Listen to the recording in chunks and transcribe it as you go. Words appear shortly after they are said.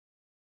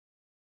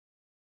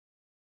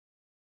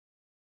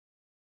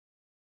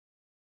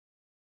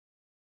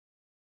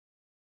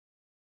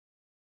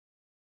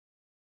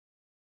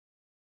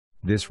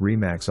This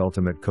Remax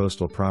Ultimate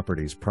Coastal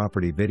Properties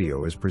property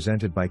video is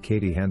presented by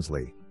Katie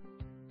Hensley.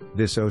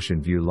 This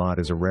ocean view lot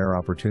is a rare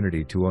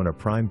opportunity to own a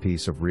prime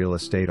piece of real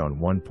estate on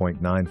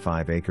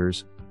 1.95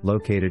 acres,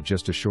 located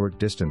just a short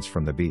distance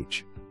from the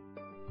beach.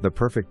 The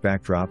perfect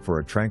backdrop for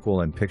a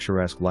tranquil and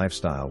picturesque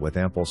lifestyle with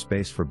ample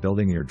space for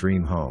building your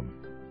dream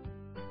home.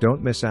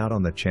 Don't miss out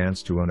on the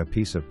chance to own a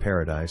piece of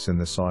paradise in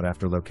the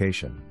sought-after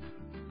location.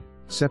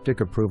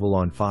 Septic approval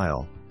on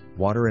file,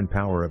 water and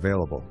power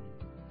available.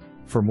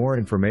 For more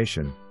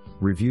information,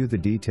 review the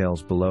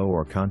details below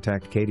or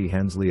contact Katie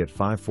Hensley at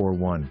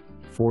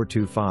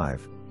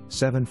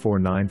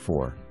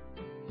 541-425-7494.